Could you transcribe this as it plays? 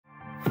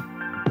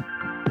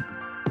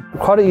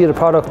quality of the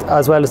product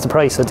as well as the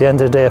price at the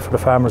end of the day for the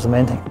farmer is the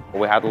main thing.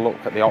 We had a look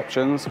at the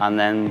options and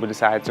then we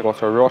decided to go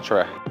to a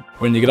Rotary.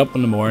 When you get up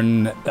in the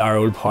morning, our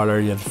old parlour,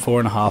 you had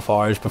 4.5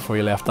 hours before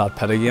you left that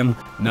pit again.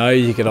 Now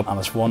you get up and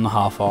it's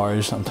 1.5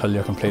 hours until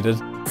you're completed.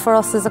 For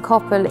us as a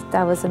couple,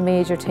 that was a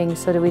major thing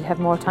so that we'd have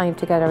more time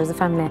together as a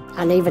family.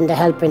 And even the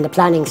help in the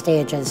planning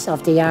stages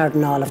of the yard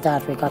and all of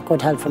that, we got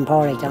good help from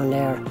Pádraig down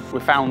there. We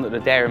found that the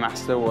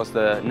Dairymaster was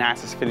the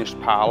nicest finished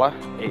parlour.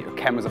 It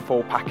came as a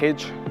full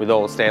package with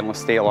all stainless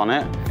steel on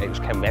it. It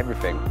just came with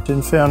everything.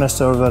 In fairness,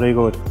 they were very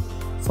good.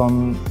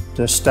 From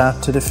the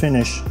start to the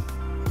finish,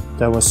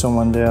 there was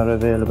someone there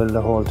available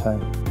the whole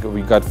time.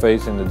 We got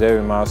faith in the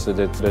Dairymaster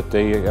that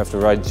they have the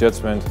right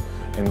judgment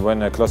in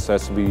when a cluster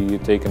has to be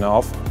taken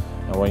off.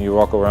 And when you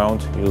walk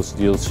around,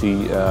 you'll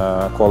see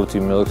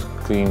quality milk,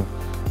 clean,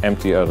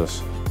 empty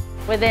udders.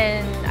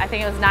 Within, I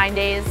think it was 9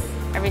 days,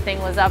 everything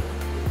was up.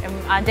 And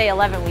on day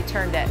 11, we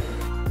turned it.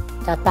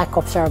 That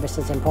backup service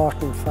is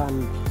important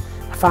from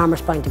a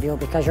farmer's point of view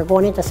because you're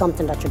going into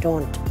something that you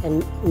don't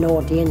know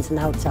the ins and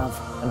outs of.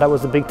 And that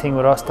was the big thing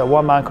with us, that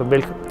one man could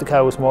milk the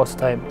cows most of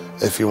the time.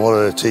 If you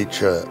wanted to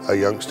teach a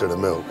youngster to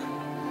milk,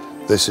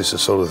 this is the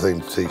sort of thing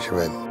to teach him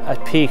in.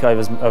 At peak, I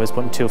was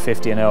putting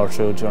 250 an hour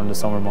through during the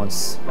summer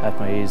months at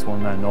my ease,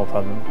 one man, no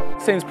problem.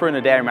 Since putting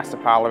a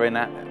Dairymaster parlour in,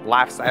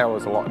 lifestyle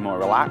was a lot more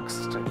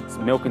relaxed.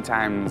 Milking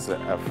times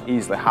have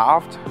easily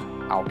halved.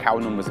 Our cow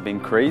numbers have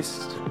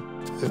increased.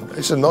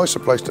 It's a nicer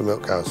place to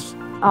milk cows.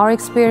 Our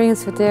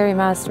experience with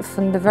Dairymaster,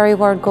 from the very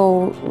word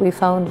go, we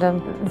found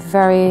them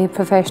very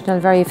professional,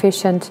 very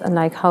efficient, and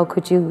like, how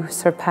could you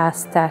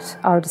surpass that?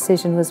 Our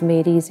decision was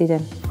made easy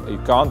then. You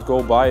can't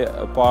go by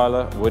a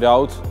parlour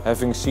without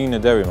having seen a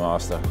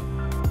Dairymaster.